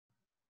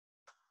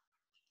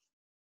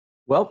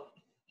Well,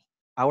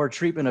 our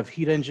treatment of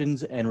heat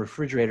engines and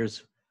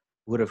refrigerators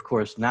would, of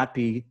course, not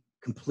be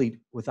complete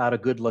without a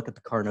good look at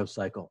the Carnot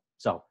cycle.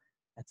 So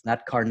that's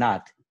not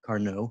Carnot,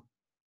 Carnot.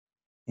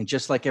 And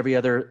just like every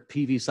other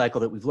PV cycle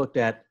that we've looked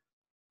at,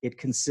 it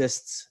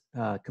consists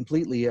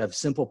completely of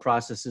simple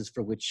processes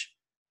for which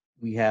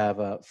we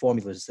have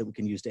formulas that we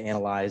can use to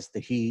analyze the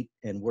heat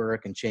and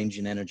work and change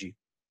in energy.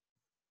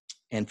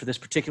 And for this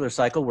particular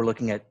cycle, we're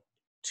looking at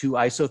two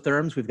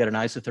isotherms. We've got an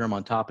isotherm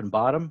on top and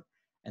bottom,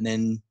 and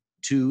then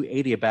two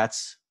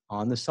adiabats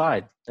on the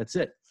side. That's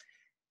it.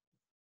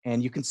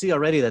 And you can see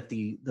already that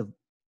the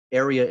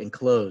area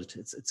enclosed,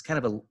 it's kind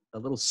of a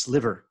little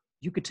sliver.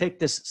 You could take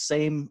this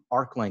same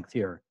arc length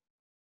here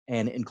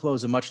and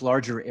enclose a much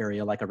larger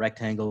area like a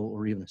rectangle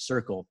or even a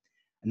circle.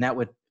 And that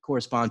would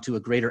correspond to a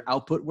greater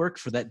output work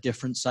for that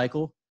different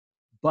cycle.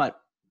 But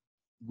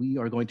we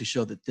are going to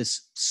show that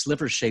this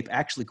sliver shape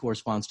actually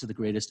corresponds to the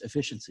greatest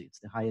efficiency. It's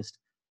the highest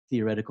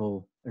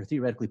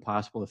theoretically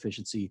possible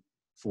efficiency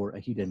for a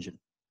heat engine.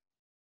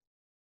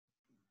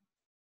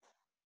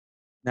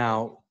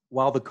 Now,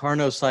 while the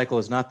Carnot cycle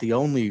is not the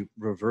only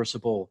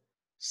reversible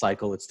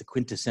cycle, it's the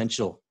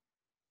quintessential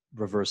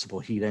reversible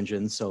heat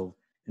engine. So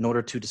in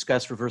order to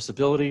discuss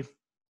reversibility,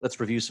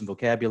 let's review some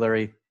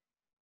vocabulary.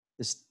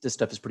 This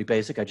stuff is pretty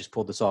basic. I just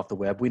pulled this off the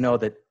web. We know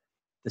that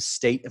the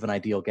state of an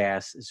ideal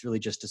gas is really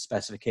just a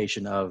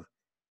specification of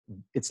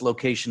its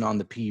location on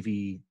the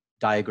PV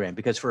diagram,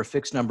 because for a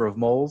fixed number of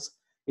moles,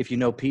 if you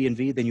know P and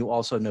V, then you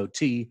also know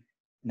T,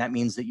 and that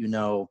means that you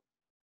know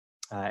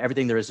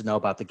everything there is to know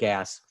about the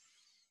gas.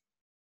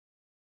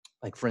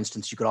 Like, for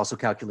instance, you could also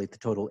calculate the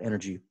total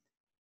energy.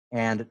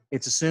 And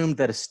it's assumed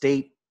that a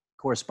state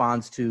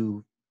corresponds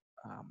to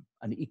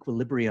an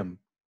equilibrium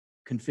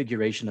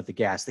configuration of the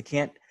gas.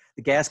 The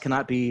gas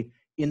cannot be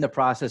in the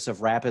process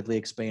of rapidly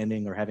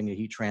expanding or having a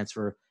heat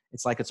transfer.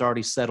 It's like it's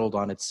already settled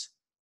on its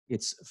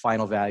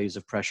final values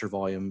of pressure,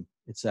 volume,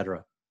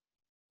 etc.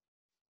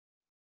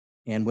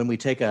 And when we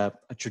take a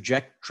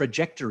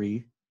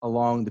trajectory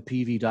along the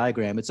PV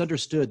diagram, it's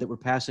understood that we're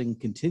passing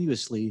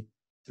continuously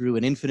through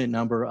an infinite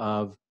number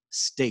of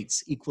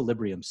states,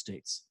 equilibrium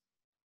states.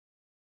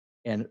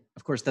 And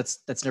of course,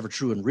 that's never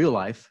true in real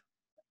life.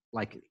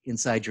 Like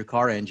inside your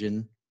car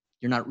engine,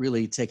 you're not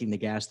really taking the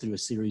gas through a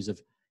series of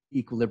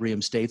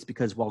equilibrium states,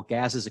 because while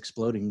gas is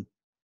exploding,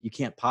 you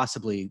can't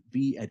possibly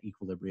be at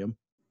equilibrium.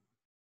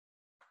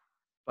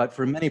 But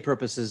for many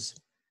purposes,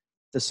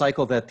 the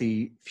cycle that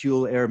the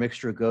fuel-air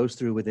mixture goes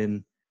through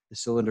within the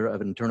cylinder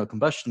of an internal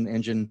combustion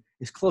engine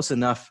is close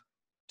enough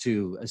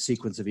to a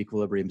sequence of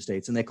equilibrium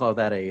states, and they call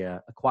that a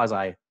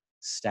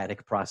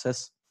quasi-static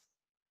process.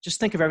 Just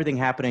think of everything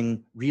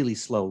happening really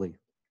slowly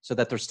so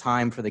that there's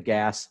time for the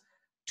gas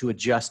to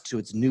adjust to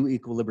its new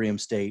equilibrium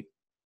state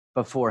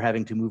before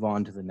having to move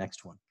on to the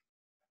next one.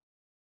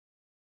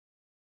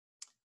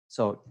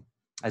 So,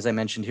 as I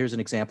mentioned, here's an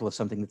example of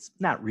something that's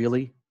not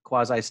really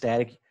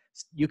quasi-static.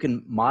 You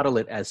can model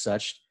it as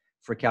such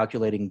for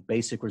calculating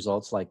basic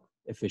results like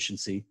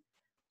efficiency.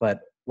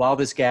 But while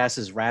this gas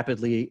is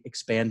rapidly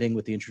expanding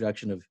with the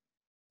introduction of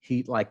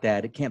heat like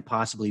that, it can't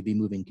possibly be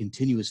moving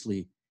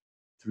continuously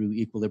through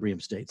equilibrium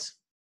states.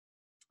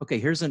 Okay,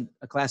 here's a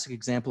classic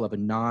example of a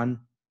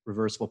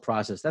non-reversible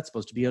process. That's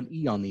supposed to be an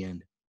E on the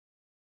end.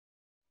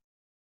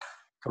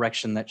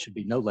 Correction, that should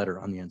be no letter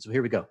on the end. So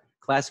here we go.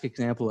 Classic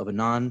example of a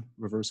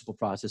non-reversible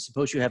process.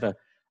 Suppose you have a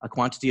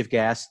quantity of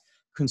gas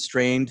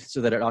constrained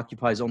so that it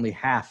occupies only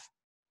half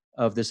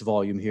of this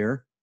volume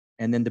here,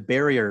 and then the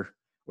barrier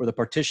or the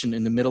partition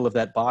in the middle of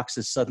that box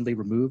is suddenly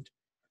removed,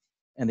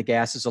 and the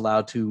gas is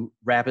allowed to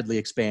rapidly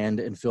expand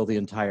and fill the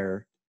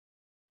entire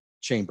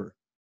chamber.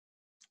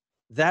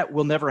 That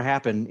will never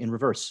happen in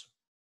reverse,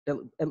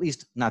 at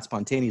least not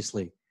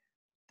spontaneously.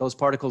 Those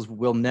particles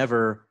will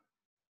never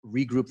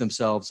regroup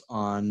themselves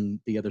on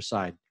the other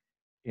side.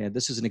 And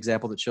this is an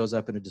example that shows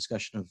up in a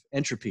discussion of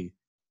entropy.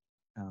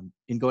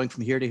 In going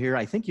from here to here,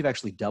 I think you've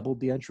actually doubled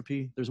the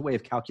entropy. There's a way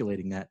of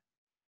calculating that.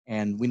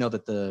 And we know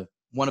that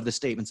one of the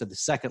statements of the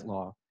second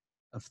law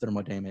of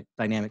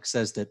thermodynamics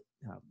says that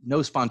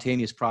no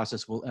spontaneous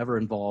process will ever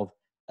involve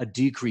a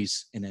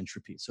decrease in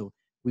entropy. So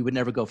we would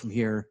never go from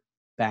here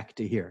back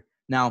to here.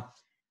 Now,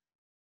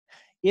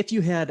 if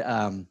you had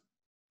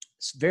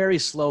very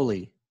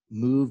slowly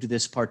moved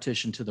this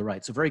partition to the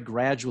right, so very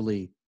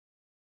gradually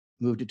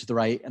moved it to the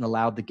right and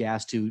allowed the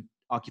gas to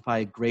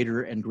occupy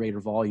greater and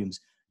greater volumes,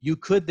 you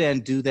could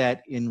then do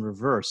that in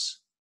reverse.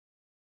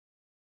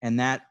 And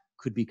that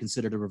could be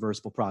considered a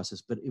reversible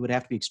process, but it would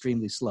have to be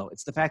extremely slow.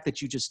 It's the fact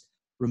that you just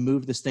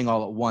removed this thing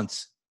all at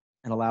once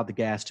and allowed the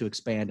gas to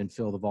expand and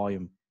fill the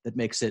volume that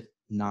makes it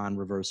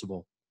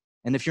non-reversible.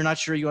 And if you're not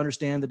sure you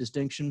understand the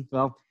distinction,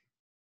 well,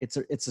 it's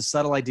a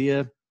subtle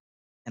idea,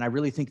 and I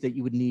really think that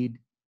you would need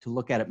to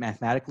look at it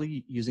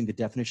mathematically using the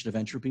definition of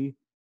entropy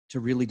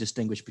to really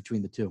distinguish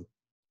between the two.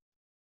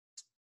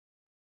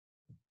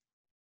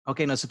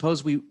 Okay, now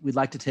suppose we'd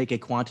like to take a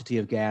quantity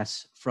of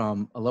gas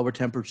from a lower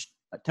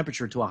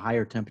temperature to a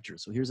higher temperature.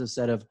 So here's a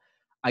set of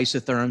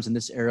isotherms, and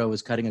this arrow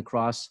is cutting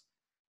across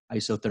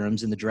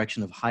isotherms in the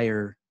direction of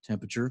higher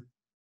temperature.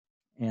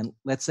 And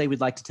let's say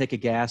we'd like to take a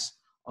gas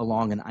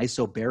along an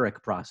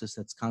isobaric process,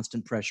 that's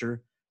constant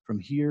pressure from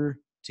here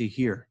to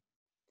here.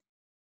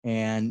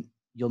 And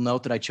you'll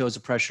note that I chose a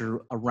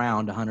pressure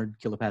around 100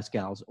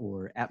 kilopascals,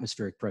 or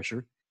atmospheric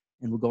pressure,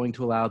 and we're going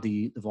to allow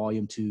the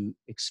volume to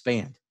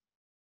expand.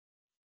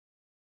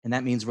 And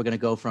that means we're going to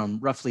go from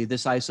roughly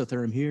this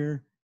isotherm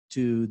here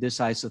to this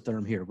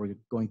isotherm here. We're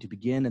going to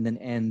begin and then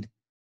end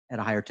at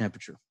a higher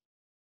temperature.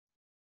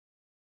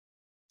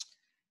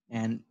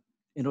 And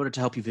in order to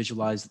help you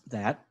visualize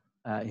that,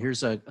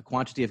 here's a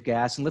quantity of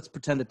gas, and let's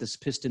pretend that this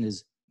piston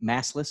is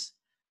massless,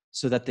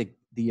 so that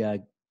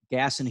the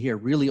gas in here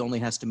really only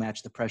has to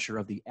match the pressure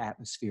of the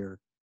atmosphere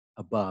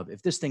above.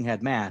 If this thing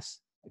had mass,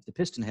 if the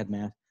piston had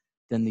mass,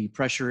 then the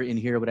pressure in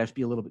here would have to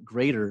be a little bit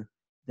greater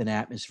than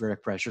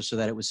atmospheric pressure, so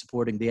that it was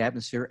supporting the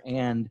atmosphere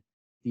and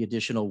the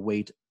additional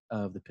weight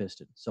of the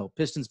piston. So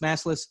piston's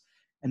massless,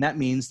 and that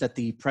means that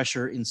the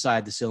pressure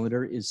inside the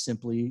cylinder is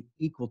simply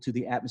equal to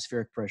the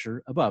atmospheric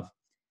pressure above.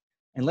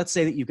 And let's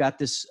say that you've got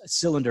this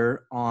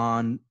cylinder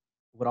on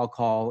what I'll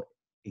call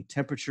a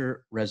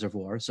temperature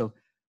reservoir. So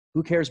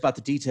who cares about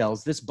the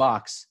details? This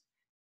box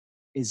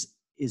is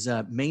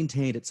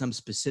maintained at some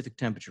specific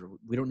temperature.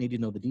 We don't need to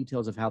know the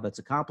details of how that's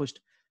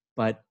accomplished,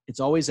 but it's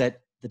always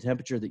at the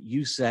temperature that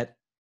you set,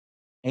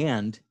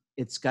 and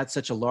it's got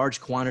such a large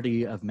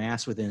quantity of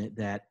mass within it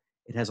that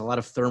it has a lot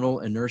of thermal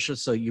inertia,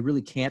 so you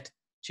really can't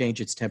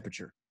change its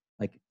temperature.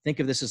 Like, think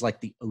of this as like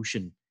the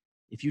ocean.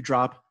 If you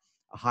drop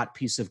a hot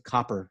piece of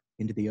copper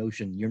into the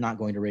ocean, you're not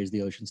going to raise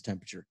the ocean's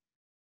temperature,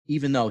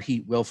 even though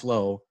heat will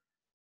flow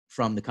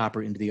from the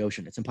copper into the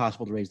ocean. It's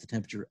impossible to raise the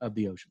temperature of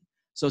the ocean.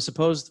 So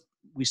suppose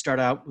we start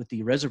out with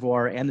the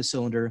reservoir and the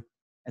cylinder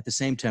at the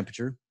same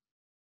temperature.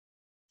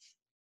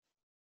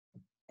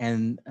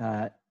 And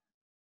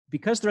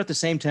because they're at the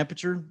same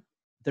temperature,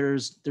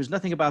 there's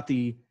nothing about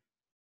the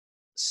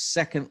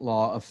second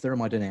law of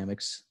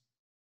thermodynamics,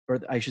 or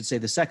I should say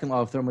the second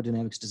law of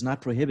thermodynamics does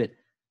not prohibit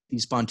the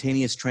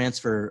spontaneous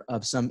transfer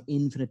of some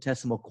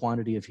infinitesimal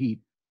quantity of heat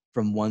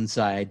from one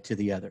side to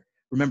the other.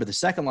 Remember, the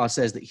second law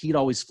says that heat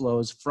always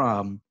flows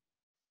from,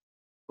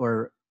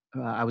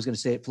 I was going to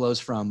say it flows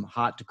from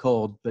hot to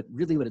cold, but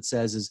really what it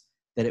says is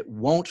that it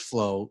won't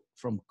flow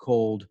from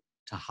cold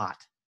to hot.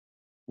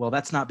 Well,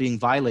 that's not being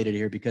violated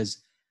here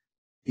because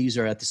these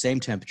are at the same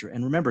temperature.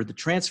 And remember, the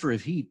transfer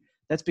of heat,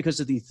 that's because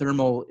of the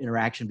thermal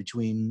interaction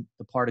between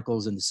the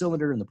particles in the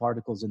cylinder and the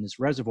particles in this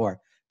reservoir.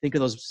 Think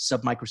of those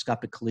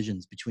submicroscopic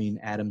collisions between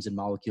atoms and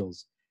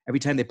molecules. Every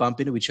time they bump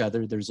into each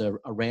other, there's a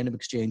random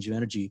exchange of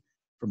energy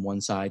from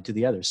one side to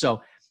the other.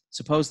 So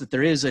suppose that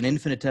there is an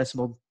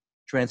infinitesimal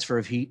transfer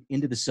of heat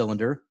into the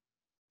cylinder.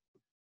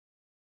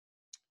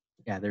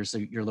 Yeah, there's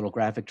your little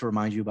graphic to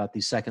remind you about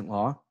the second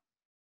law.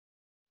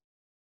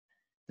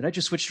 Did I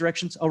just switch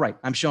directions? Oh, right.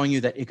 I'm showing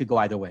you that it could go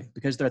either way.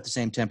 Because they're at the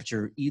same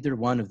temperature, either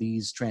one of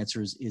these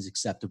transfers is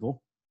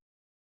acceptable.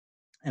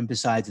 And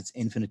besides, it's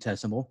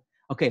infinitesimal.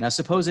 Okay, now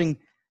supposing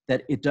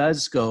that it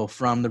does go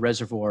from the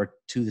reservoir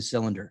to the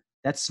cylinder.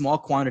 That small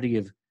quantity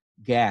of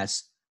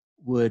gas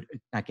would,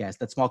 not gas,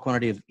 that small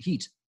quantity of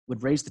heat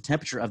would raise the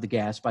temperature of the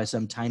gas by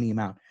some tiny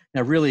amount.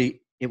 Now,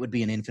 really, it would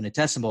be an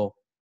infinitesimal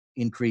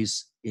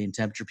increase in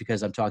temperature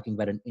because I'm talking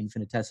about an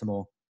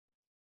infinitesimal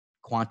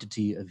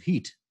quantity of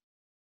heat.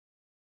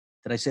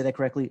 Did I say that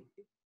correctly?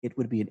 It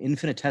would be an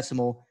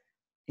infinitesimal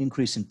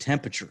increase in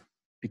temperature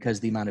because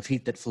the amount of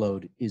heat that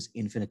flowed is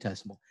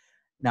infinitesimal.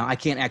 Now, I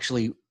can't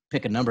actually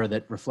pick a number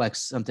that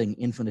reflects something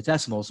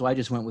infinitesimal, so I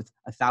just went with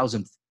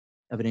 1,000th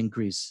of an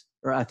increase,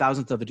 or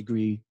 1,000th of a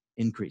degree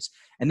increase.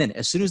 And then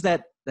as soon as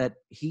that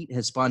heat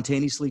has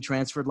spontaneously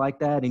transferred like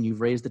that and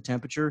you've raised the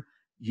temperature,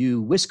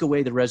 you whisk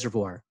away the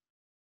reservoir,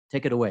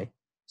 take it away.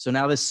 So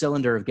now this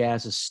cylinder of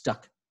gas is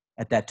stuck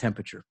at that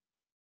temperature.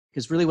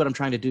 Because really what I'm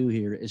trying to do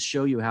here is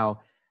show you how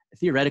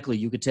theoretically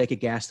you could take a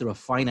gas through a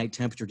finite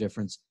temperature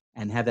difference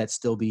and have that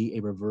still be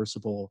a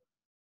reversible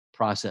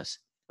process.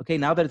 Okay,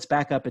 now that it's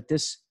back up at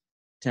this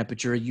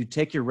temperature, you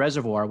take your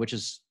reservoir, which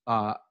is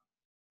out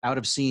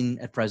of scene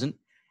at present,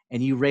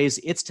 and you raise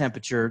its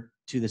temperature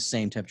to the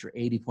same temperature,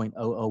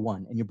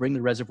 80.001, and you bring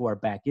the reservoir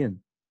back in.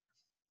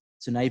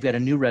 So now you've got a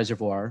new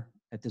reservoir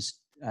at this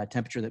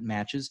temperature that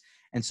matches.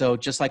 And so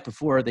just like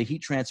before, the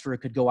heat transfer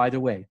could go either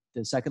way.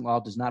 The second law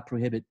does not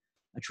prohibit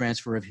a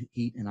transfer of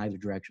heat in either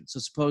direction. So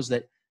suppose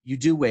that you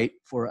do wait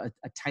for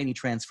a tiny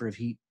transfer of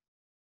heat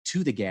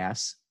to the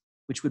gas,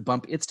 which would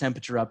bump its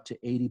temperature up to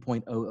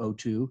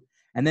 80.002.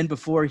 And then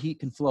before heat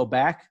can flow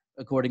back,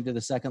 according to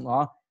the second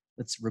law,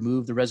 let's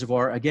remove the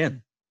reservoir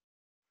again.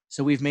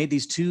 So we've made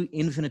these two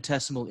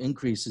infinitesimal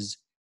increases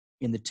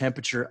in the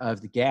temperature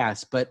of the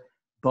gas, but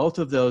both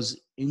of those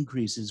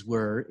increases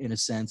were, in a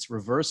sense,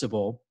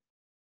 reversible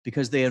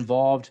because they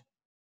involved,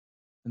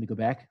 let me go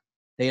back,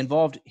 they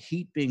involved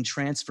heat being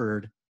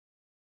transferred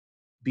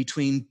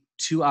between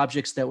two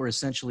objects that were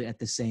essentially at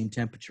the same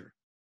temperature.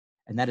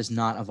 And that is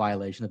not a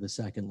violation of the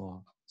second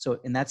law. So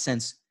in that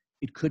sense,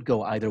 it could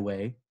go either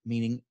way,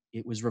 meaning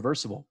it was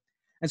reversible.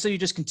 And so you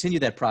just continue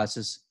that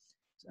process.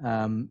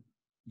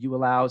 You you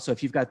allow, so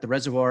if you've got the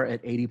reservoir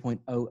at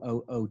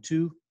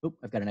 80.0002, oop,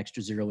 I've got an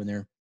extra zero in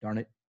there, darn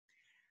it.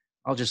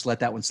 I'll just let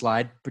that one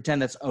slide.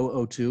 Pretend that's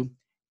 002.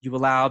 You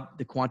allow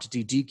the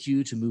quantity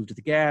dq to move to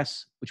the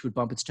gas, which would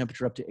bump its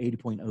temperature up to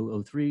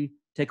 80.003,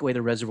 take away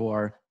the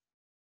reservoir,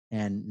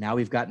 and now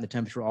we've gotten the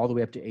temperature all the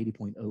way up to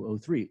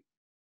 80.003.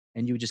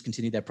 And you would just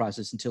continue that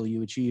process until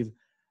you achieve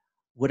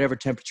whatever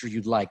temperature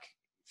you'd like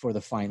for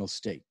the final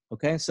state,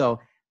 okay? So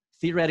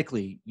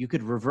theoretically, you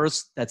could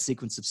reverse that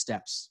sequence of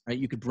steps, right?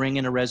 You could bring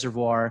in a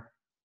reservoir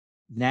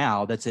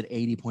now that's at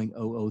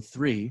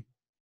 80.003.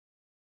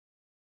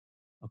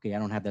 Okay, I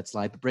don't have that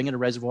slide, but bring in a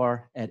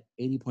reservoir at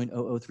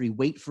 80.003,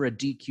 wait for a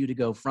dq to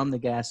go from the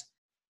gas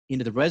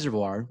into the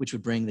reservoir, which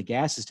would bring the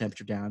gas's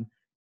temperature down,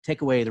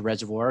 take away the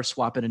reservoir,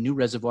 swap in a new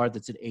reservoir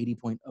that's at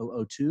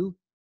 80.002,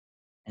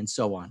 and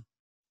so on.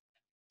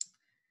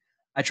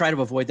 I try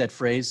to avoid that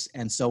phrase,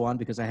 and so on,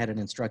 because I had an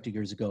instructor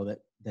years ago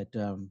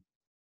that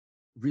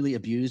really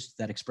abused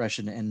that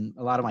expression, and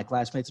a lot of my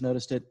classmates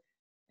noticed it,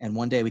 and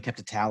one day we kept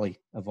a tally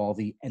of all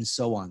the and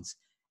so ons.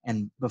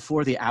 And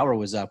before the hour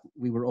was up,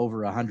 we were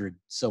over 100.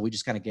 So we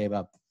just kind of gave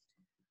up.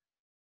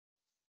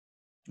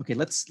 Okay,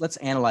 let's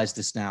analyze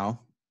this now,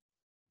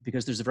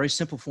 because there's a very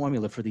simple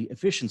formula for the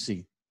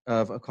efficiency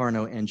of a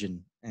Carnot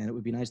engine. And it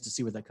would be nice to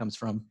see where that comes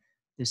from.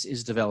 This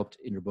is developed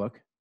in your book.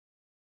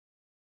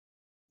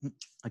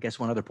 I guess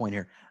one other point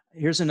here.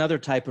 Here's another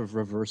type of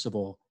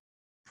reversible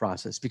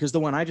process, because the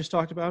one I just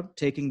talked about,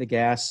 taking the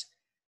gas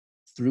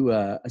through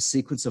a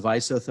sequence of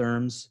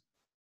isotherms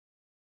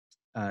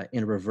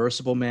in a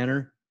reversible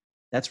manner,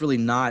 that's really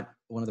not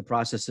one of the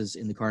processes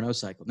in the Carnot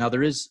cycle. Now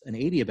there is an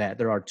adiabat.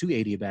 There are two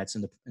adiabats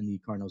in the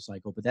Carnot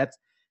cycle, but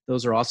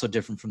those are also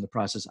different from the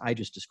process I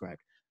just described.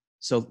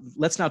 So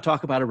let's now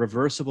talk about a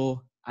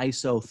reversible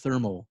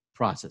isothermal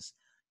process.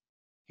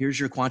 Here's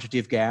your quantity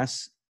of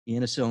gas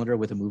in a cylinder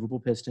with a movable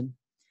piston,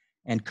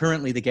 and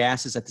currently the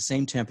gas is at the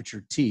same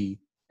temperature T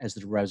as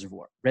the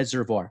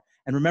reservoir.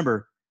 And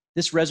remember,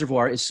 this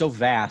reservoir is so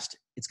vast,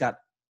 it's got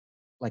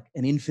like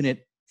an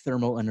infinite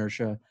thermal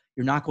inertia.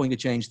 You're not going to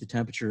change the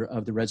temperature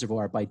of the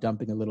reservoir by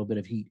dumping a little bit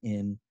of heat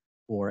in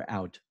or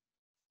out.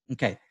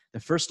 Okay, the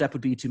first step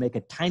would be to make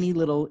a tiny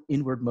little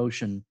inward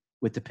motion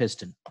with the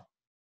piston.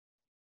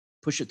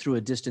 Push it through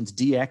a distance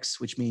dx,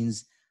 which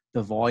means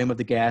the volume of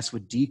the gas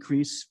would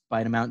decrease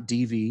by an amount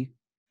dV.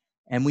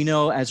 And we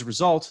know as a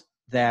result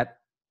that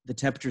the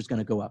temperature is going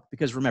to go up.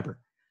 Because remember,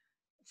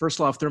 first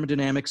law of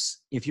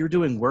thermodynamics, if you're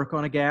doing work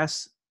on a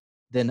gas,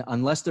 then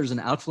unless there's an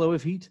outflow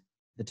of heat,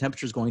 the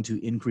temperature is going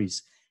to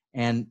increase.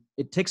 And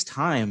it takes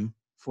time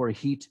for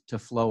heat to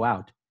flow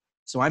out.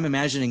 So I'm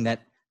imagining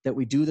that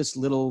we do this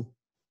little,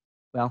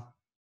 well,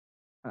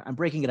 I'm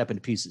breaking it up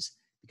into pieces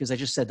because I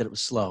just said that it was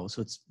slow.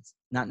 So it's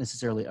not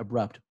necessarily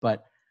abrupt,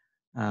 but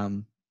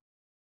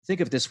think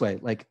of it this way,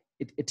 like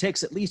it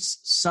takes at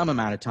least some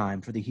amount of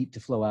time for the heat to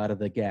flow out of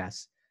the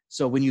gas.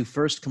 So when you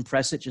first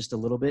compress it just a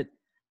little bit,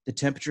 the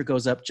temperature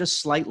goes up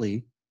just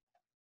slightly.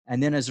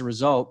 And then as a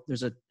result,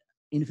 there's an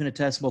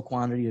infinitesimal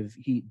quantity of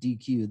heat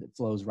dq that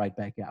flows right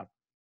back out.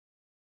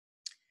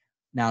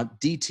 Now,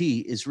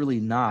 dT is really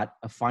not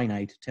a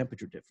finite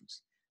temperature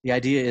difference. The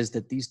idea is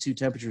that these two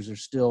temperatures are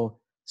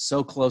still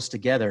so close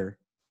together,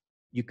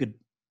 you could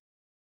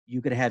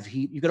have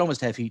heat, you could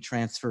almost have heat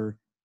transfer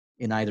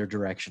in either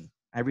direction.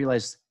 I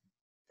realize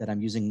that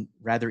I'm using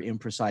rather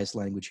imprecise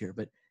language here,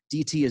 but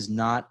dT is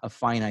not a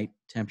finite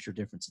temperature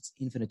difference. It's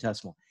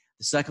infinitesimal.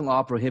 The second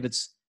law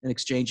prohibits an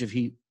exchange of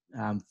heat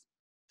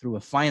through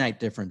a finite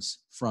difference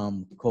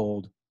from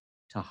cold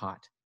to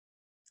hot.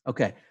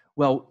 Okay,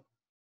 well,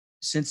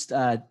 since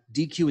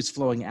dq is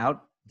flowing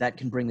out, that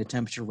can bring the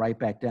temperature right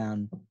back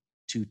down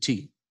to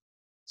T.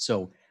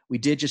 So we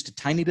did just a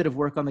tiny bit of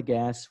work on the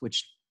gas,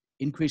 which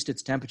increased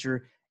its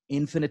temperature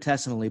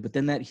infinitesimally, but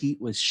then that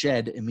heat was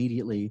shed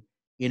immediately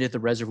into the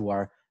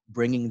reservoir,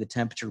 bringing the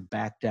temperature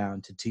back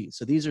down to T.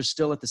 So these are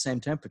still at the same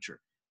temperature.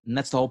 And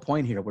that's the whole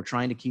point here. We're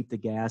trying to keep the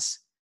gas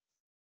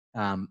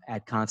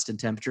at constant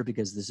temperature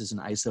because this is an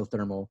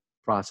isothermal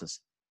process.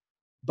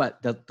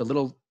 But the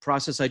little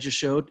process I just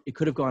showed, it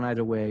could have gone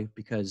either way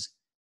because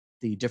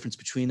the difference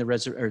between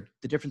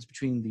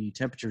the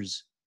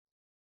temperatures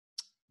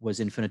was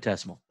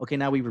infinitesimal. Okay,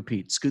 now we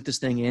repeat. Scoot this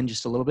thing in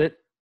just a little bit.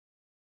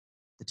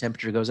 The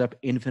temperature goes up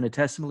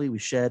infinitesimally. We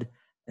shed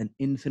an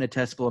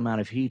infinitesimal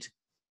amount of heat,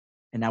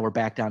 and now we're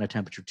back down to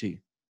temperature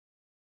T.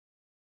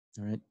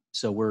 All right,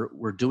 so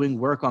we're doing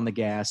work on the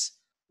gas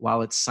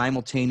while it's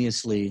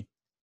simultaneously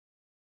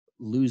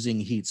losing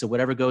heat. So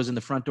whatever goes in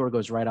the front door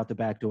goes right out the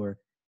back door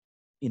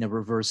in a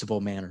reversible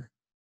manner.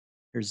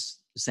 Here's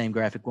the same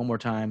graphic one more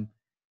time.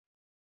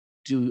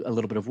 Do a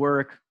little bit of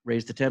work,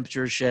 raise the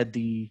temperature, shed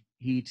the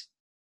heat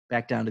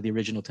back down to the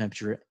original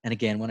temperature. And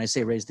again, when I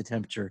say raise the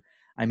temperature,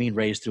 I mean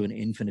raise through an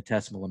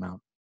infinitesimal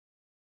amount.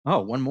 Oh,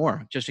 one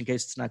more, just in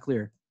case it's not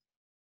clear.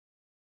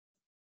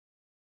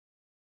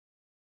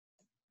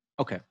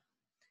 Okay.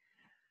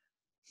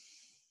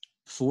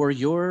 For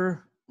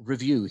your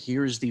review,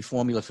 here's the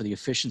formula for the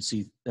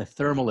efficiency, the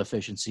thermal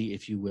efficiency,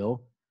 if you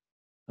will,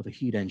 of a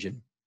heat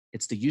engine.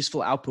 It's the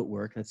useful output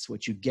work. That's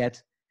what you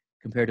get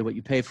compared to what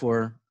you pay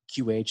for,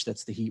 QH,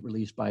 that's the heat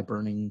released by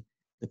burning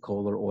the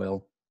coal or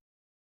oil.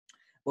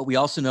 But we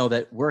also know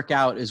that work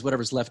out is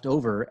whatever's left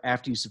over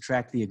after you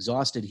subtract the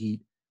exhausted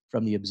heat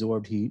from the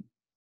absorbed heat,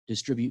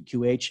 distribute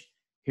QH,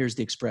 here's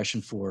the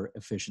expression for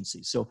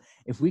efficiency. So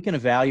if we can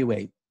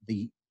evaluate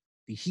the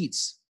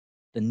heats,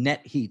 the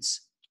net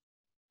heats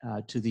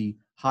to the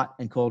hot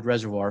and cold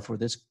reservoir for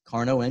this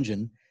Carnot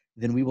engine,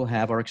 then we will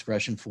have our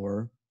expression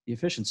for the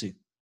efficiency.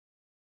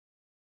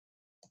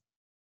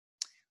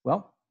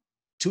 Well,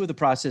 two of the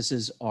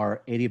processes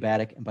are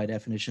adiabatic, and by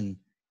definition,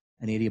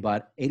 an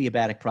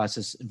adiabatic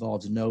process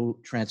involves no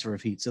transfer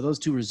of heat. So those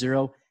two are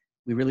zero.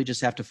 We really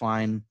just have to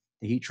find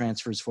the heat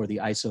transfers for the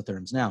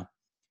isotherms. Now,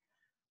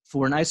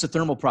 for an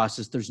isothermal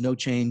process, there's no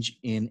change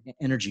in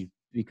energy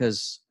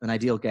because an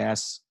ideal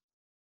gas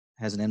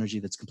has an energy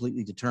that's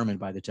completely determined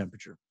by the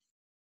temperature.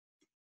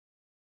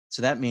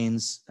 So that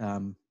means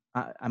I'm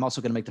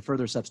also going to make the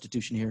further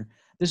substitution here.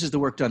 This is the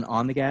work done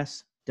on the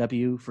gas.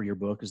 W for your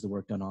book is the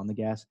work done on the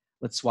gas.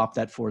 Let's swap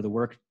that for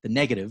the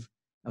negative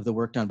of the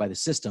work done by the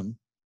system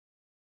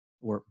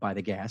or by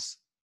the gas.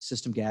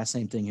 System gas,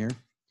 same thing here.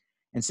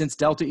 And since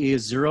delta E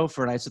is zero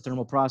for an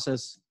isothermal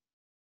process,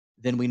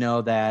 then we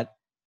know that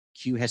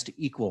Q has to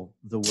equal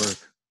the work.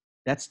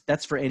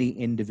 That's for any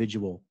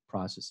individual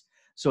process.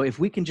 So if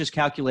we can just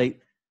calculate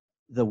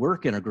the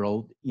work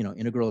integral,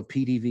 integral of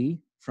PdV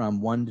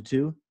from 1 to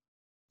 2,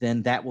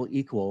 then that will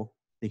equal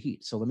the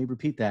heat. So let me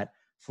repeat that.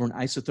 For an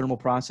isothermal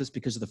process,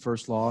 because of the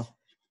first law,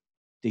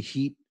 the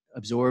heat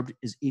absorbed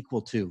is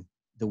equal to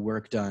the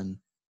work done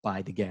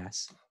by the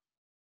gas.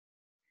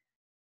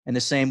 And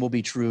the same will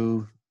be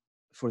true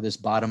for this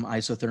bottom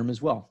isotherm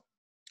as well.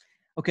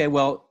 Okay,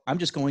 well, I'm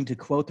just going to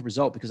quote the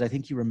result because I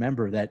think you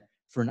remember that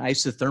for an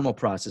isothermal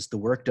process, the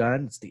work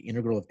done, it's the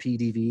integral of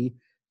PdV.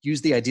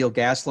 Use the ideal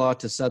gas law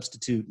to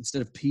substitute.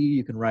 Instead of P,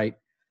 you can write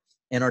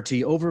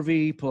nRT over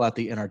V, pull out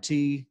the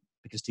nRT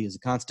because T is a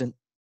constant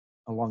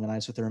along an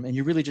isotherm, and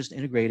you're really just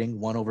integrating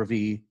 1 over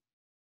V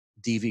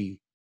dV.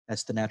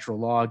 That's the natural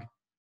log.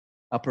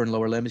 Upper and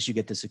lower limits, you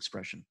get this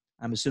expression.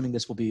 I'm assuming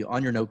this will be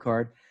on your note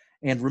card.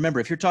 And remember,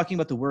 if you're talking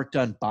about the work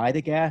done by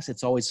the gas,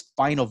 it's always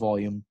final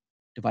volume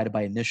divided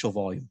by initial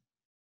volume.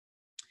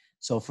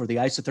 So for the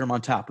isotherm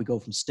on top, we go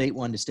from state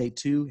 1 to state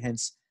 2,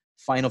 hence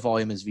final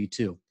volume is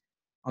V2.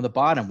 On the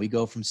bottom, we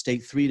go from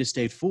state 3 to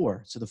state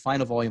 4. So the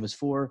final volume is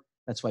 4.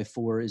 That's why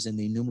 4 is in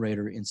the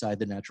numerator inside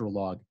the natural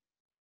log.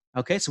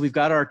 Okay, so we've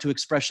got our two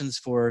expressions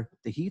for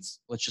the heats.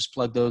 Let's just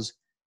plug those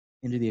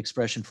into the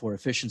expression for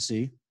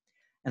efficiency.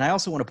 And I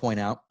also want to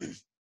point out,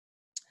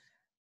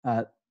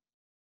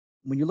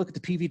 when you look at the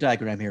PV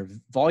diagram here,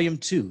 volume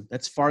 2,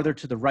 that's farther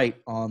to the right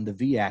on the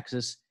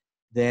V-axis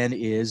than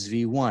is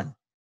V1.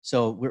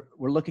 So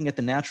we're looking at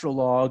the natural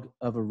log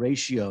of a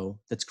ratio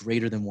that's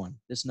greater than 1.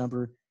 This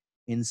number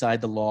inside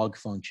the log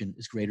function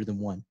is greater than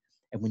 1.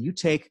 And when you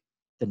take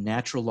the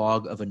natural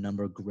log of a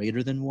number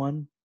greater than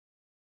 1,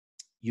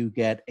 you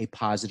get a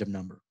positive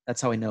number. That's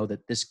how I know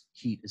that this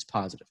heat is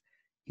positive.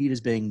 Heat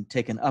is being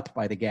taken up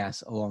by the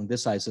gas along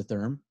this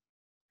isotherm.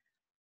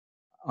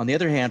 On the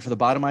other hand, for the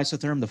bottom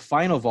isotherm, the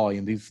final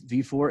volume,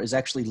 V4, is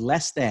actually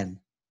less than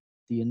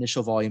the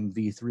initial volume,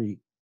 V3.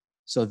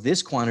 So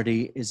this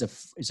quantity is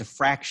a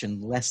fraction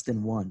less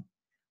than 1.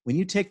 When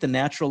you take the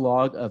natural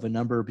log of a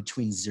number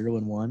between 0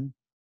 and 1,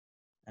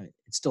 I mean,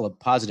 it's still a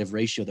positive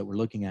ratio that we're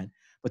looking at,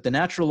 but the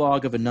natural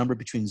log of a number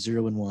between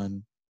 0 and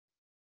 1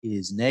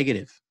 is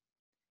negative.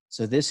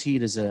 So this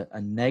heat is a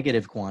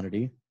negative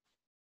quantity.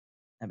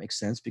 That makes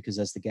sense because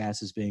as the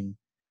gas is being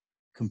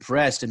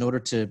compressed, in order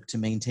to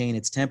maintain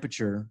its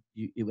temperature,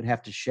 it would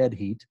have to shed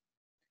heat.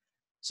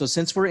 So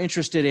since we're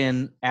interested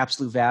in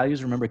absolute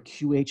values, remember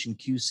QH and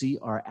QC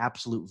are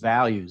absolute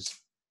values.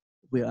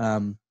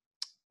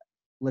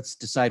 Let's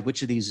decide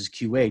which of these is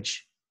QH.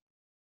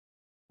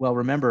 Well,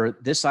 remember,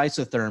 this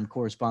isotherm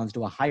corresponds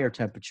to a higher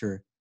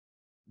temperature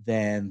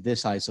than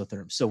this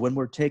isotherm. So when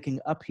we're taking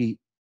up heat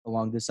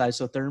along this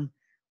isotherm,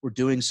 we're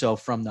doing so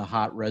from the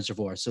hot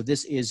reservoir. So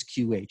this is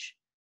QH.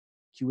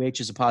 QH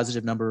is a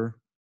positive number,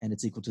 and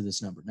it's equal to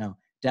this number. Now,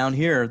 down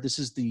here, this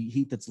is the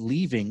heat that's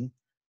leaving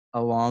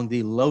along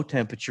the low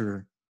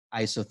temperature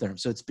isotherm.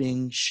 So it's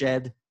being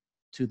shed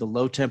to the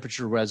low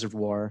temperature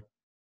reservoir.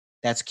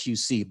 That's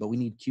QC, but we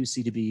need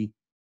QC to be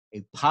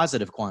a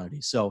positive quantity.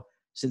 So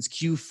since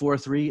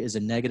Q43 is a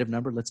negative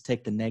number, let's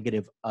take the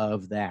negative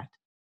of that.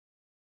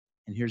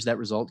 And here's that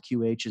result.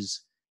 QH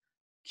is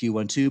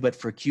Q12, but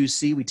for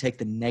QC, we take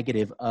the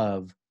negative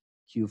of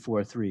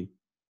Q43.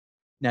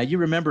 Now, you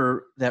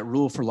remember that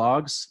rule for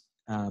logs.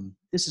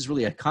 This is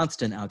really a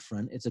constant out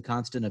front. It's a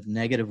constant of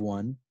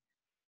 -1.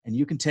 And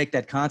you can take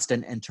that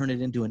constant and turn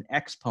it into an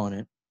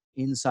exponent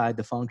inside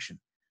the function.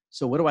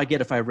 So what do I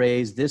get if I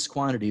raise this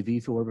quantity,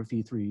 V4 over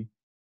V3,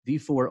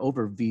 V4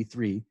 over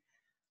V3?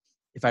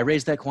 If I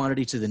raise that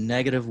quantity to the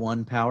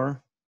 -1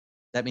 power,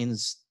 that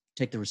means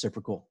take the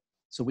reciprocal.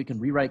 So we can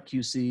rewrite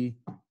QC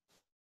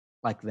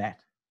like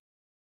that.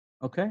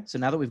 Okay, so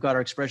now that we've got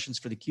our expressions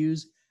for the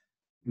Q's,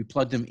 we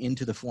plug them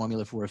into the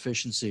formula for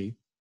efficiency.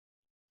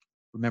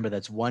 Remember,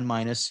 that's 1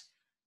 minus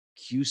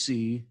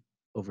QC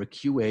over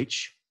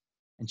QH.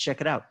 And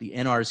check it out, the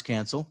NRs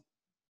cancel.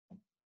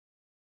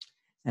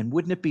 And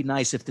wouldn't it be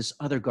nice if this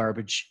other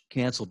garbage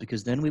canceled?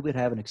 Because then we would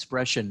have an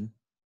expression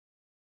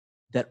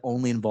that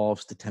only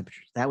involves the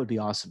temperatures. That would be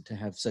awesome to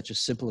have such a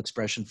simple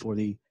expression for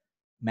the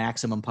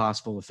maximum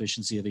possible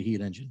efficiency of a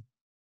heat engine.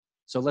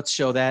 So let's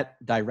show that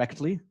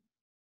directly.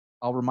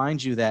 I'll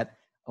remind you that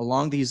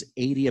along these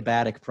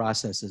adiabatic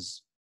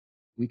processes,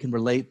 we can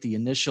relate the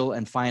initial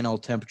and final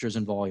temperatures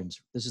and volumes.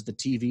 This is the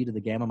TV to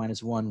the gamma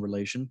minus 1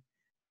 relation.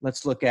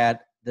 Let's look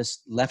at this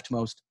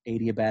leftmost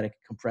adiabatic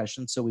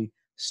compression. So we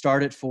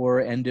start at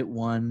 4, end at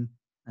 1.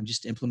 I'm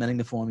just implementing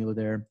the formula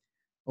there.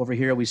 Over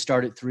here, we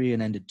start at 3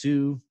 and end at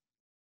 2.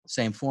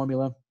 Same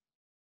formula.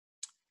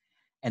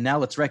 And now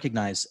let's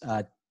recognize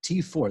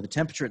T4, the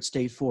temperature at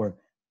state 4.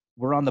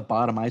 We're on the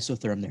bottom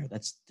isotherm there.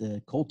 That's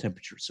the cold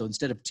temperature. So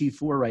instead of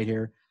T4 right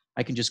here,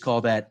 I can just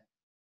call that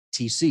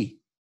TC.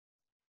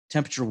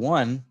 Temperature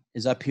 1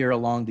 is up here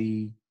along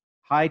the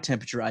high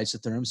temperature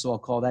isotherm, so I'll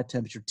call that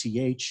temperature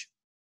TH.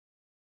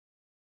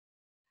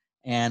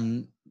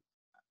 And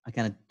I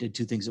kind of did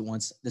two things at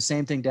once. The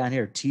same thing down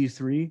here,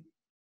 T3,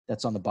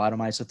 that's on the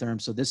bottom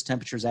isotherm. So this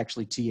temperature is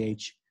actually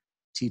TH.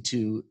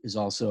 T2 is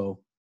also,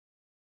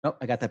 oh,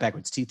 I got that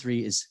backwards.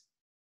 T3 is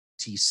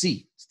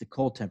TC, it's the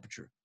cold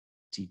temperature.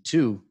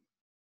 T2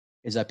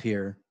 is up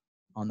here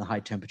on the high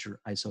temperature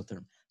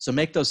isotherm. So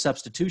make those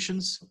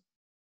substitutions.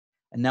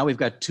 And now we've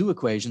got two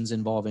equations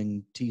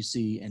involving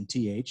TC and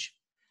TH.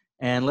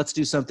 And let's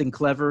do something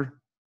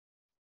clever.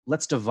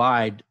 Let's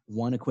divide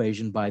one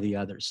equation by the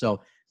other.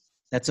 So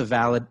that's a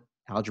valid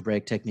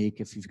algebraic technique.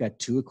 If you've got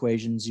two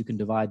equations, you can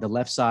divide the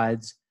left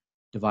sides,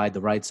 divide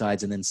the right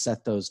sides, and then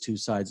set those two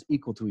sides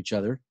equal to each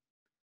other.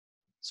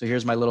 So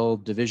here's my little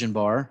division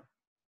bar.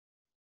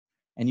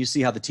 And you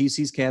see how the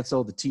TC's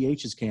cancel, the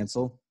TH's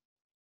cancel.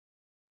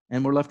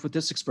 And we're left with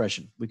this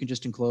expression. We can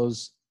just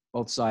enclose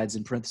both sides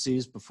in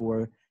parentheses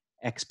before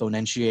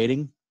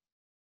exponentiating.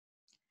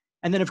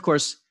 And then, of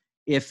course,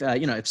 if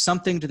if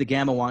something to the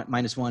gamma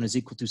minus 1 is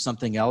equal to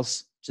something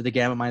else to the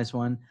gamma minus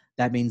 1,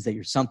 that means that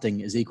your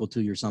something is equal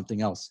to your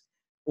something else.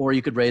 Or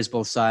you could raise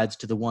both sides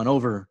to the 1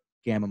 over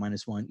gamma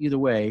minus 1. Either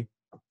way,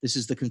 this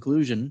is the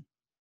conclusion.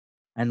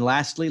 And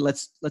lastly,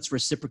 let's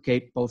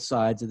reciprocate both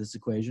sides of this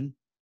equation,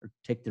 or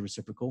take the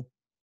reciprocal.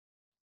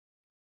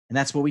 And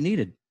that's what we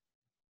needed.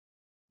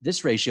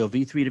 This ratio,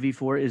 V3 to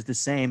V4, is the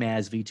same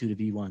as V2 to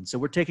V1. So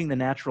we're taking the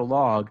natural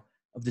log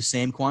of the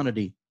same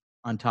quantity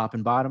on top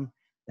and bottom.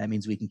 That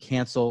means we can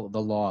cancel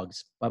the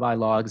logs. Bye-bye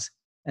logs.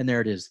 And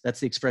there it is. That's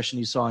the expression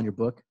you saw in your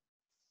book.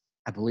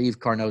 I believe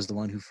Carnot is the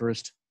one who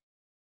first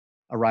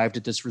arrived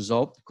at this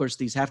result. Of course,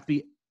 these have to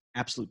be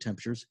absolute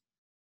temperatures.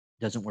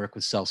 It doesn't work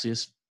with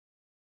Celsius.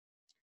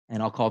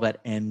 And I'll call that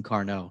N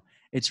Carnot.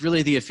 It's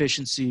really the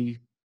efficiency.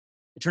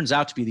 It turns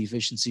out to be the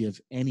efficiency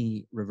of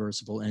any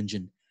reversible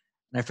engine.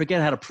 And I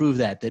forget how to prove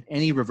that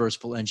any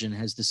reversible engine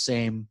has the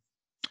same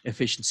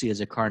efficiency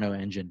as a Carnot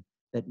engine.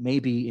 That may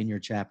be in your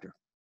chapter.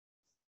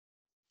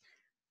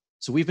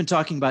 So we've been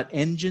talking about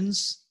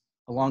engines.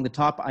 Along the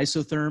top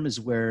isotherm is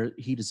where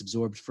heat is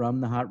absorbed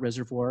from the hot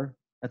reservoir.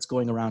 That's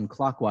going around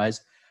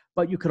clockwise.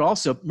 But you could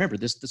also, remember,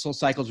 this whole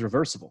cycle is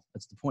reversible.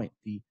 That's the point.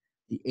 The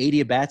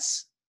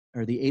adiabats,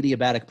 or the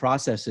adiabatic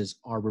processes,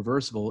 are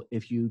reversible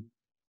if you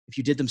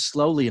did them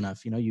slowly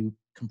enough. You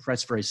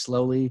compress very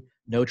slowly,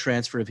 no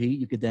transfer of heat.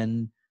 You could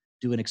then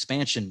do an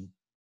expansion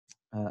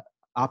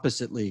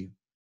oppositely,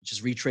 which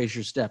is retrace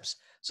your steps.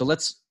 So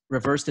let's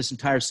reverse this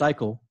entire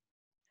cycle.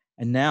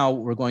 And now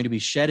we're going to be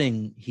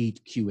shedding heat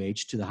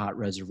QH to the hot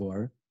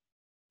reservoir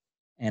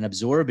and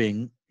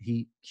absorbing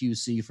heat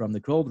QC from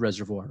the cold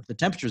reservoir. The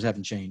temperatures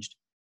haven't changed.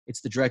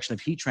 It's the direction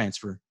of heat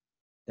transfer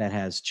that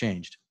has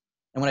changed.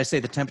 And when I say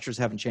the temperatures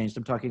haven't changed,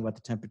 I'm talking about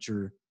the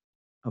temperature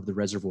of the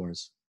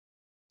reservoirs.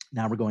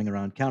 Now we're going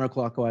around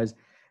counterclockwise.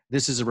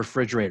 This is a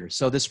refrigerator.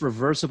 So this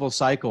reversible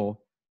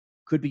cycle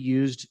could be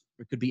used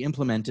or could be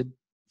implemented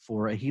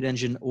for a heat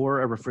engine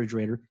or a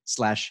refrigerator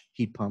 /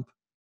 heat pump.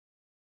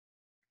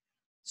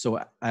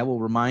 So I will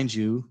remind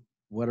you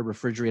what a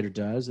refrigerator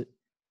does.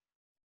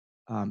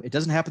 It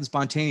doesn't happen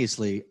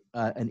spontaneously.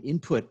 An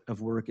input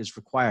of work is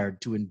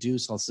required to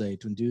induce,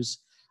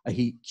 a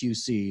heat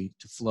QC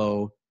to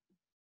flow,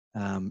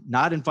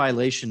 not in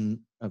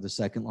violation of the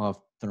second law of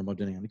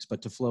thermodynamics,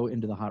 but to flow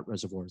into the hot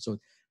reservoir. So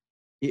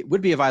it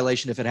would be a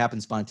violation if it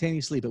happened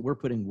spontaneously, but we're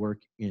putting work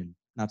in,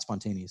 not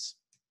spontaneous.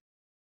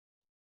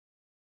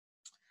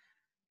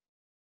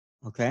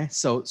 Okay,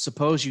 so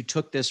suppose you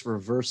took this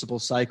reversible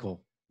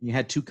cycle, and you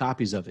had two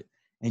copies of it,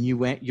 and you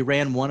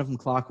ran one of them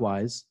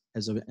clockwise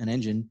as an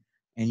engine,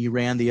 and you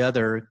ran the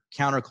other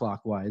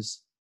counterclockwise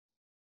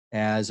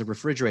as a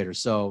refrigerator.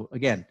 So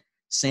again,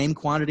 same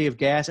quantity of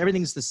gas,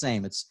 everything's the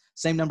same. It's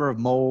same number of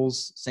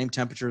moles, same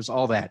temperatures,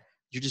 all that.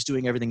 You're just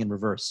doing everything in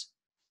reverse.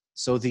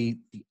 So the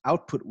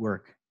output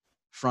work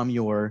from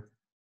your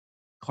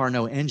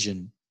Carnot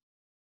engine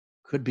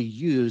could be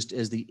used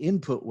as the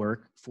input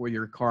work for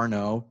your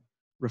Carnot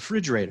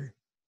refrigerator.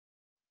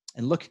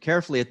 And look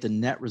carefully at the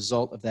net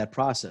result of that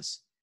process.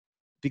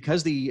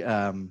 Because the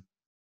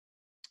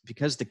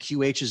because the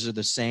QHs are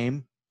the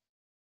same,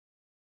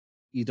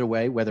 either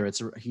way, whether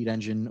it's a heat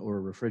engine or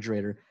a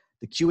refrigerator,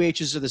 the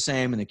QHs are the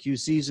same and the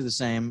QCs are the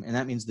same, and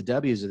that means the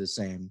Ws are the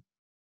same,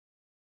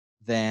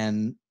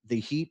 then the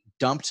heat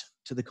dumped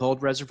to the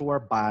cold reservoir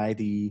by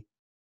the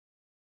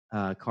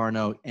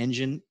Carnot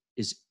engine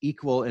is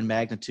equal in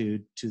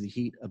magnitude to the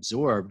heat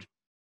absorbed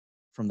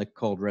from the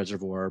cold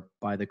reservoir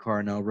by the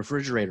Carnot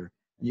refrigerator.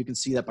 And you can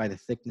see that by the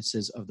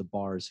thicknesses of the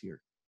bars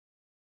here.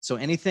 So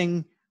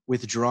anything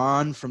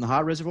withdrawn from the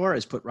hot reservoir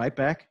is put right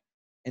back.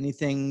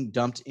 Anything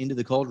dumped into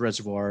the cold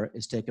reservoir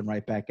is taken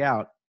right back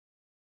out.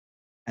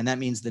 And that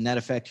means the net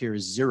effect here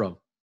is 0.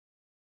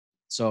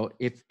 So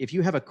if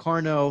you have a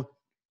Carnot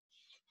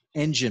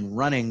engine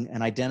running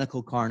an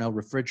identical Carnot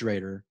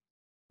refrigerator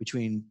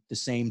between the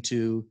same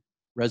two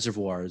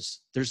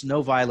reservoirs, there's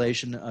no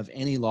violation of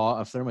any law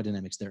of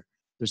thermodynamics there.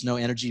 There's no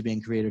energy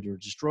being created or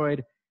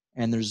destroyed,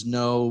 and there's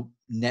no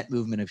net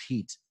movement of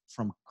heat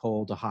from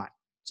cold to hot.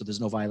 So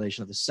there's no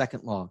violation of the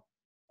second law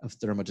of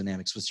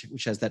thermodynamics,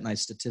 which has that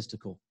nice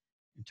statistical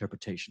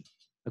interpretation.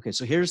 Okay,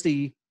 so here's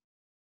the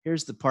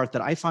part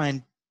that I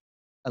find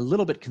a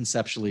little bit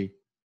conceptually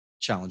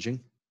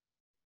challenging.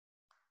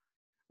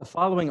 The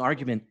following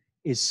argument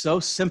is so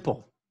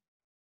simple.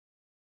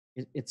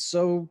 It's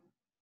so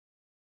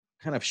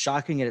kind of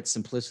shocking at its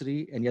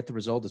simplicity, and yet the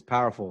result is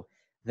powerful,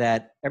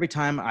 that every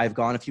time I've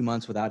gone a few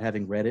months without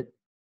having read it,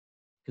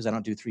 because I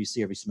don't do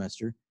 3C every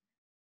semester,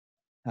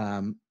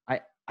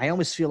 I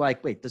almost feel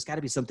like, wait, there's got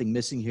to be something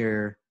missing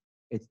here.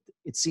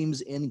 It seems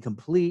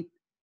incomplete.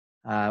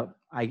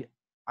 I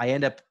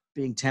end up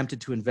being tempted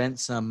to invent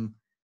some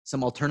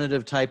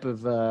alternative type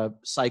of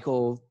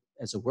cycle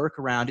as a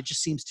workaround. It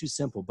just seems too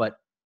simple, but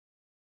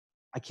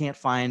I can't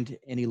find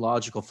any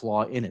logical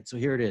flaw in it. So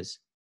here it is.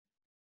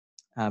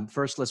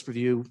 First, let's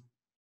review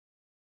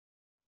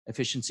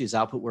efficiency as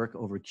output work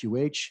over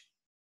QH.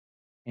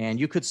 And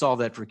you could solve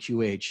that for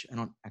QH. I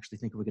don't actually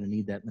think we're going to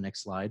need that in the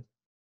next slide.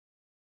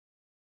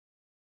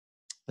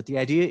 But the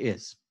idea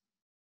is,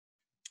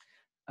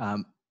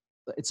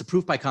 it's a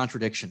proof by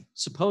contradiction.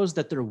 Suppose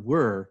that there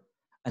were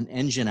an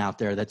engine out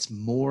there that's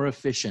more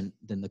efficient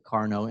than the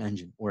Carnot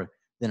engine or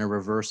than a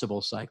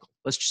reversible cycle.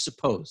 Let's just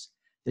suppose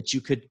that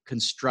you could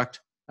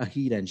construct a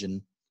heat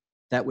engine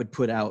that would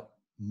put out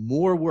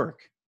more work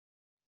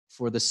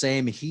for the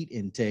same heat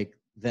intake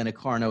than a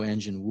Carnot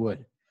engine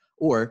would.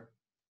 Or,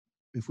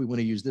 if we want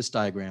to use this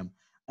diagram,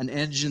 an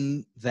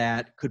engine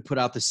that could put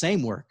out the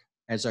same work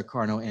as a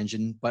Carnot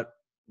engine, but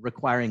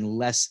requiring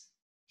less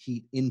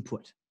heat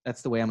input.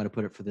 That's the way I'm going to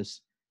put it for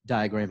this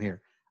diagram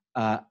here.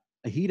 A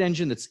heat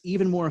engine that's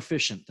even more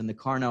efficient than the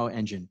Carnot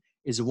engine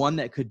is one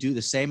that could do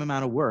the same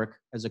amount of work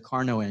as a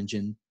Carnot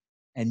engine,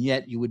 and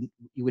yet you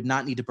would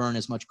not need to burn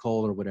as much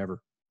coal or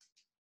whatever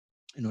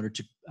in order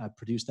to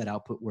produce that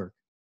output work.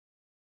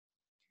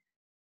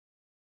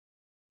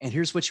 And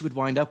here's what you would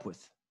wind up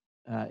with.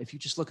 If you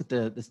just look at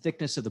the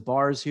thickness of the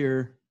bars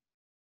here,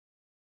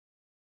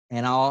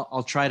 and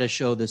I'll try to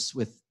show this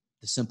with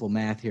the simple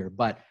math here,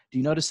 but do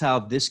you notice how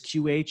this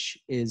QH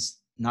is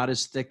not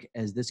as thick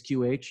as this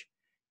QH,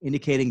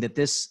 indicating that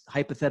this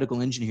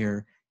hypothetical engine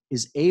here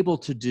is able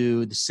to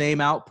do the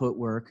same output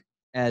work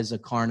as a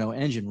Carnot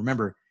engine?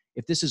 Remember,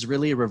 if this is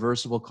really a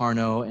reversible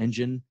Carnot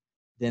engine,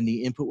 then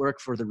the input work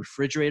for the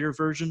refrigerator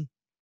version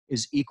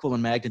is equal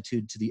in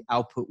magnitude to the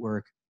output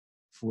work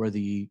for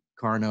the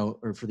Carnot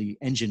or for the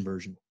engine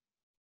version.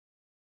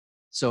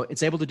 So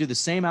it's able to do the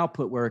same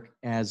output work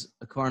as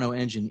a Carnot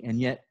engine, and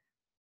yet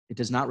it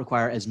does not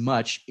require as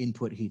much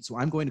input heat. So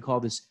I'm going to call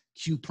this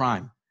Q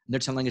prime. And they're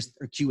telling us,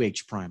 or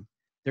QH prime.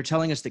 They're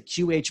telling us that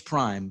QH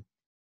prime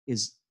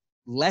is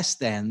less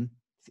than,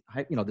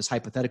 this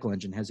hypothetical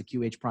engine has a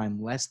QH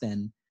prime less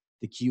than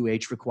the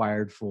QH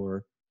required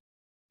for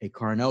a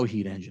Carnot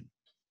heat engine.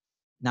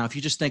 Now, if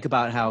you just think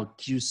about how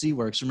QC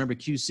works, remember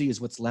QC is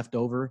what's left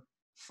over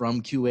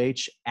from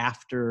QH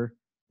after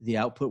the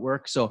output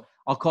work. So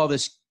I'll call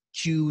this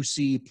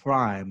QC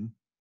prime,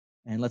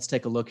 and let's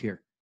take a look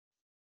here.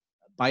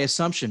 By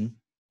assumption,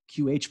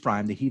 QH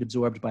prime, the heat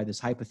absorbed by this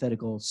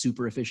hypothetical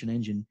super efficient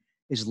engine,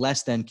 is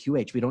less than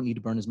QH. We don't need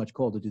to burn as much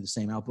coal to do the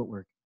same output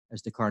work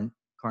as the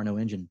Carnot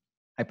engine,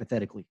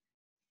 hypothetically.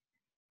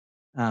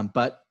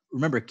 But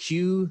remember,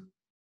 Q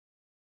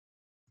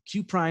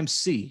prime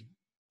C,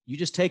 you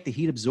just take the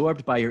heat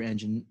absorbed by your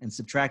engine and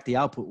subtract the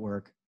output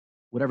work.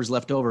 Whatever's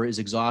left over is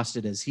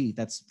exhausted as heat.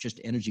 That's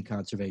just energy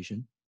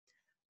conservation.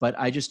 But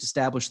I just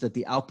established that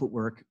the output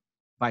work,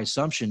 by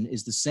assumption,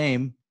 is the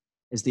same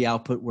as the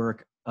output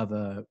work of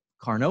a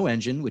Carnot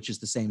engine, which is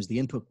the same as the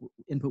input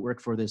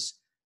work for this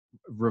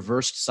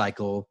reversed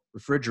cycle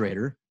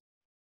refrigerator.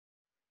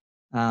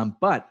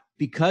 But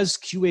because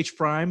QH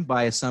prime,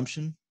 by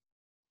assumption,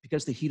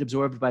 because the heat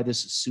absorbed by this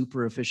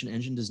super efficient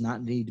engine does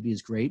not need to be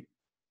as great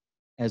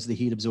as the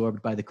heat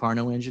absorbed by the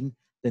Carnot engine,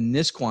 then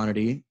this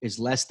quantity is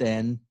less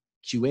than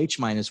QH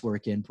minus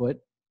work input.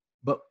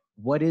 But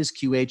what is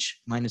QH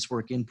minus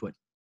work input?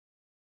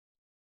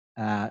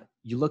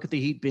 You look at the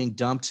heat being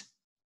dumped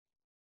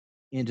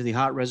into the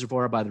hot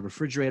reservoir by the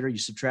refrigerator, you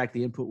subtract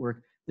the input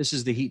work. This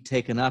is the heat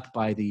taken up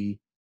by the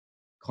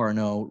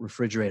Carnot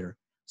refrigerator.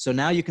 So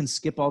now you can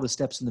skip all the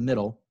steps in the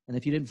middle. And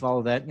if you didn't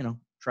follow that,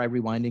 try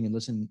rewinding and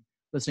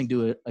listening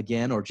to it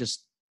again, or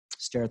just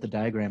stare at the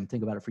diagram and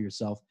think about it for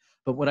yourself.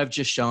 But what I've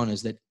just shown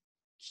is that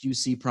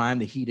QC prime,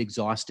 the heat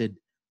exhausted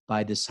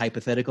by this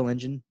hypothetical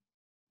engine,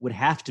 would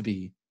have to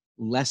be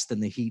less than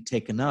the heat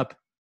taken up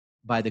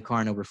by the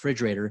Carnot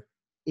refrigerator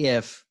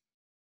if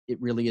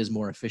it really is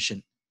more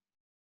efficient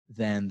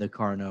than the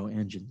Carnot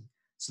engine.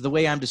 So the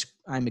way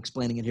I'm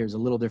explaining it here is a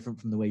little different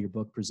from the way your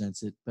book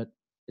presents it, but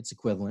it's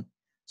equivalent.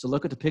 So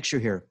look at the picture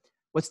here.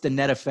 What's the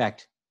net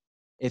effect?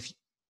 If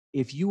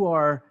you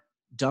are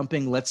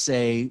dumping, let's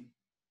say,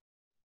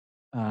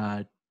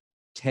 10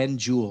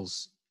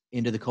 joules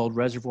into the cold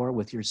reservoir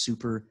with your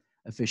super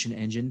efficient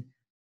engine,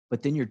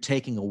 but then you're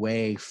taking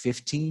away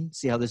 15.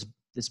 See how this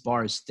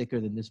bar is thicker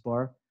than this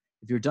bar?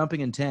 If you're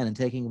dumping in 10 and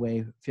taking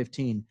away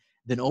 15,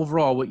 then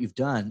overall what you've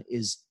done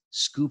is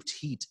scooped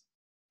heat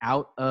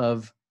out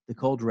of the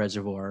cold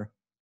reservoir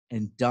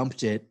and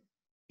dumped it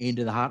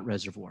into the hot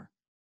reservoir.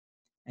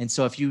 And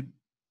so if you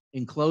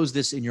enclose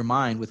this in your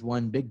mind with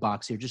one big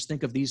box here, just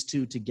think of these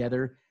two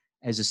together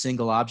as a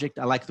single object.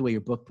 I like the way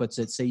your book puts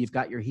it. Say you've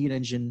got your heat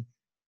engine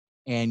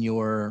and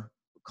your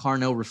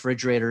Carnot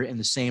refrigerator in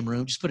the same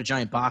room. Just put a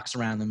giant box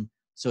around them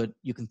so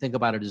you can think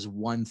about it as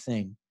one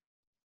thing.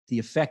 The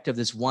effect of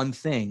this one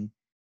thing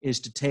is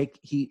to take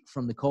heat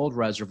from the cold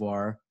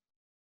reservoir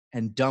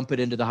and dump it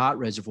into the hot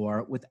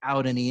reservoir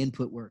without any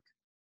input work,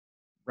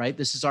 right?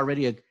 This is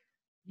already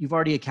you've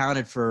already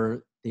accounted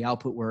for the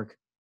output work.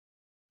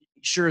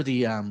 Sure,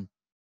 the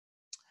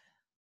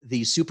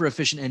super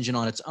efficient engine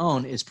on its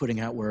own is putting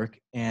out work,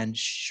 and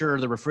sure,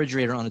 the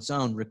refrigerator on its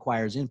own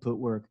requires input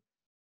work,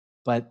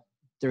 but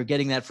they're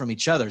getting that from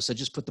each other. So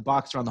just put the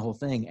box around the whole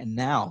thing, and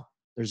now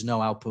there's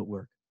no output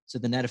work. So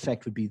the net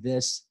effect would be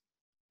this.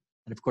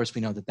 And of course,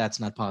 we know that that's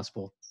not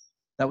possible.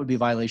 That would be a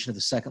violation of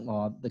the second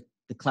law,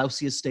 the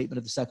Clausius statement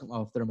of the second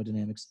law of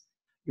thermodynamics.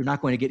 You're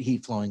not going to get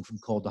heat flowing from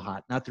cold to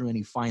hot, not through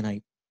any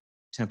finite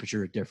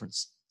temperature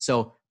difference.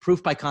 So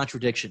proof by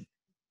contradiction.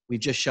 We've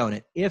just shown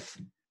it.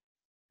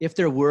 If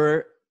there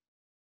were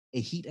a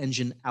heat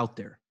engine out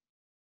there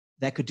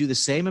that could do the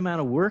same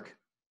amount of work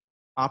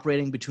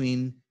operating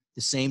between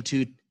the same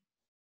two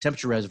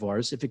temperature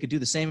reservoirs, if it could do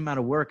the same amount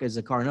of work as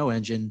a Carnot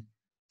engine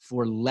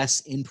for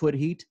less input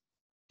heat,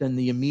 then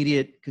the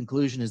immediate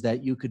conclusion is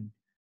that you could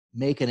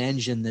make an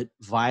engine that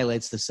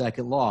violates the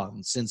second law.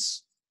 And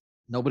since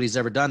nobody's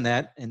ever done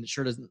that, and it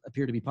sure doesn't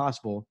appear to be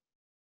possible,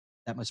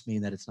 that must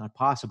mean that it's not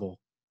possible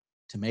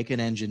to make an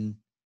engine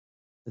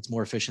that's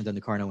more efficient than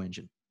the Carnot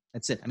engine.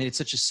 That's it. I mean, it's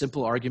such a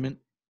simple argument.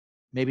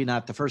 Maybe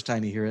not the first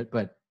time you hear it,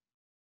 but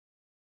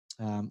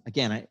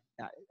again,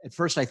 at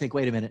first I think,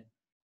 wait a minute.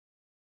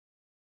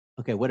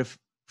 Okay, what if,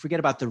 forget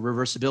about the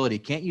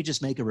reversibility. Can't you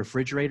just make a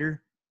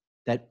refrigerator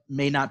that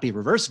may not be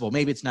reversible?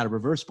 Maybe it's not a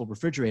reversible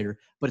refrigerator,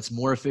 but it's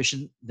more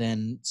efficient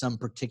than some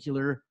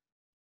particular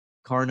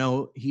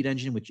Carnot heat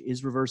engine, which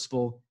is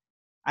reversible.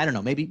 I don't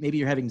know. Maybe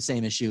you're having the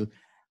same issue.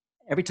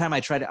 Every time I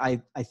try to,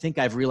 I think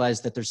I've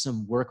realized that there's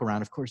some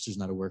workaround. Of course, there's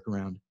not a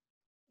workaround.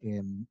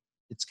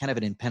 It's kind of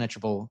an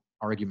impenetrable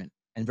argument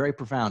and very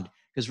profound,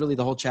 because really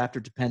the whole chapter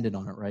depended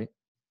on it, right?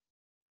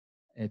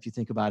 If you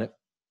think about it,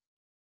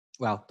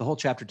 well, the whole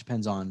chapter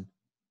depends on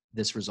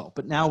this result.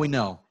 But now we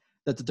know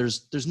that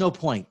there's no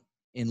point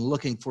in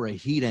looking for a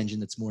heat engine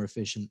that's more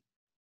efficient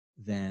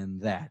than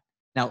that.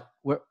 Now,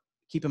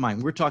 keep in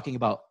mind, we're talking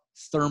about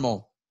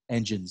thermal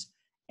engines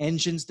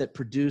that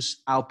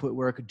produce output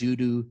work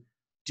due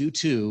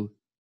to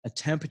a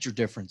temperature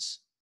difference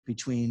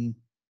between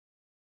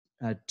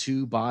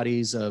two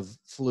bodies of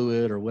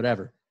fluid or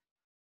whatever.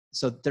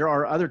 So there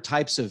are other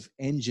types of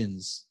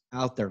engines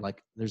out there,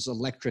 like there's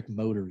electric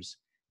motors,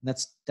 and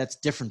that's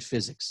different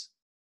physics.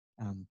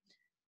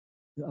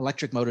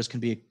 Electric motors can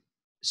be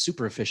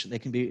super efficient. They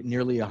can be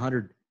nearly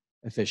 100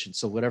 efficient.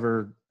 So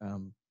whatever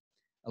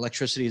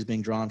electricity is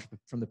being drawn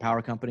from the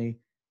power company,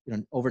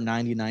 over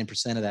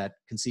 99% of that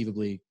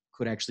conceivably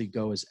could actually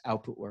go as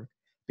output work,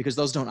 because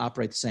those don't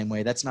operate the same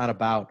way. That's not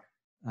about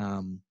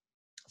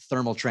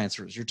thermal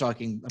transfers. You're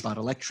talking about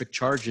electric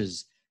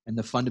charges and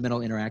the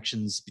fundamental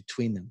interactions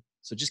between them.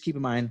 So just keep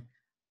in mind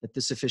that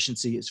this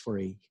efficiency is for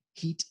a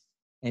heat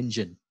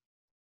engine.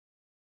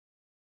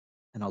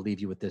 And I'll leave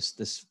you with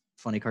this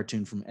funny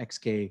cartoon from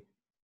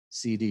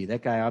XKCD.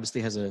 That guy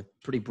obviously has a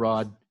pretty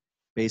broad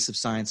base of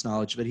science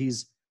knowledge, but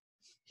he's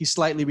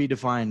slightly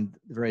redefined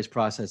the various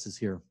processes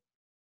here.